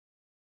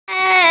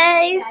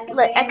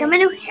Look, I got my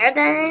new hair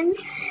done.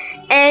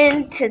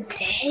 And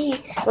today,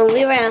 when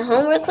we were at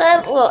homework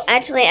club, well,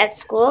 actually at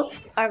school,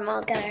 our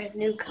mom got our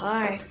new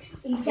car.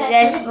 You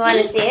guys want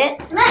to see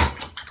it? Look.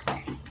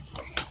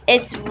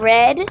 It's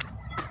red.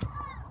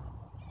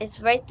 It's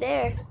right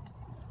there.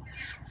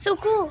 So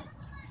cool.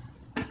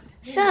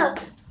 So,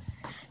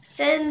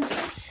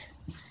 since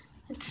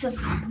it's so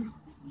cool,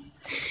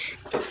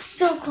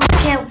 I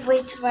can't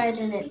wait to ride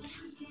in it.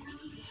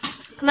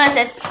 Come on,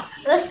 sis.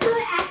 Let's do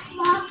an X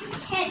Mom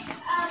hit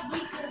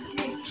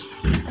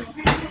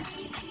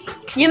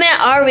You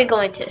meant, are we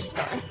going to the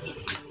store?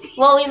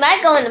 Well, we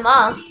might go in the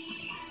mall.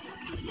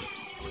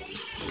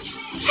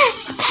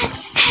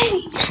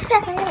 Hey, just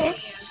a minute.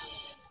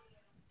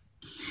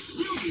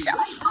 So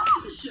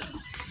cool.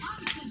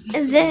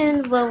 And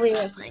then when we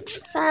were playing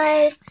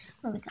outside,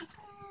 oh my god.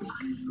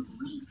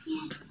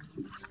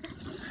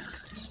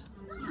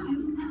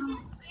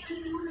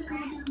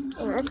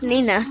 Oh, that's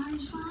Nina.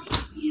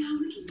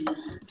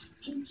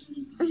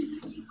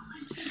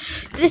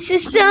 This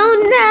is so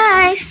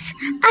nice.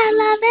 I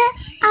love it.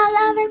 I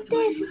love it.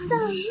 This is so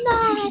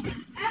nice.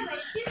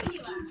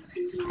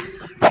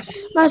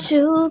 My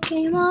shoe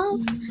came off.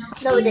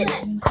 No, it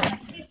didn't.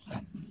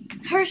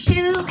 Her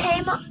shoe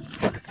came off.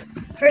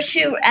 Her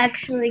shoe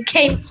actually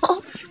came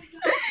off.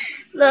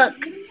 Look.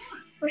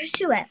 Where's her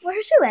shoe at? Where's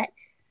her shoe at?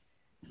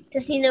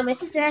 Just so you know, my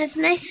sister has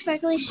nice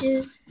sparkly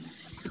shoes.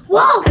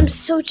 Whoa! I'm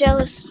so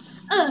jealous.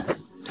 I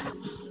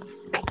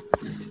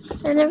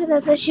never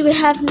thought that she would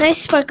have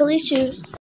nice sparkly shoes.